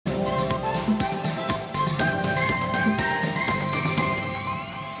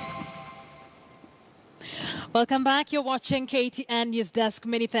Welcome back. You're watching KTN News Desk.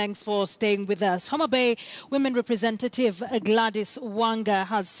 Many thanks for staying with us. Homa Bay Women Representative Gladys Wanga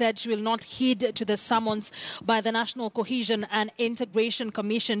has said she will not heed to the summons by the National Cohesion and Integration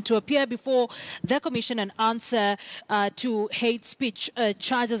Commission to appear before the commission and answer to hate speech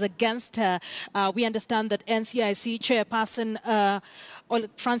charges against her. We understand that NCIC Chairperson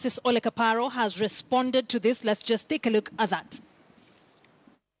Francis Ole Kaparo has responded to this. Let's just take a look at that.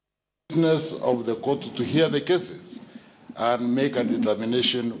 Business of the court to hear the cases and make a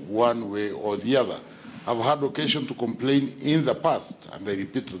determination one way or the other. I've had occasion to complain in the past, and I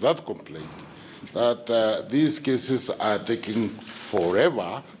repeat that complaint, that these cases are taking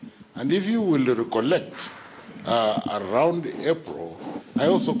forever. And if you will recollect, around April, I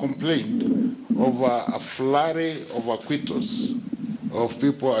also complained over a flurry of acquittals of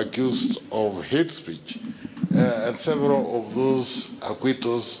people accused of hate speech, and several of those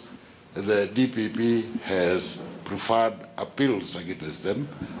acquittals the DPP has preferred appeals against them,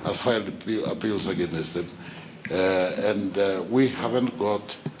 has filed appeals against them, and we haven't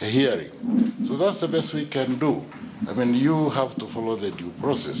got a hearing. So that's the best we can do. I mean, you have to follow the due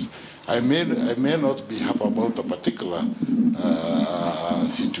process. I may not be happy about a particular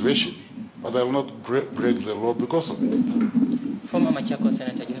situation, but I will not break the law because of it. Former Machakos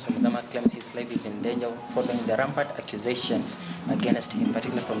Senator James Mugama claims his life is in danger following the rampant accusations against him,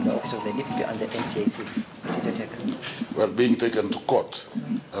 particularly from the office of the DPP and the NCIC. What is your take? Well, being taken to court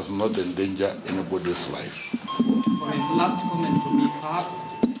does not endanger anybody's life. All right, last comment from me. Perhaps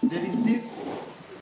there is this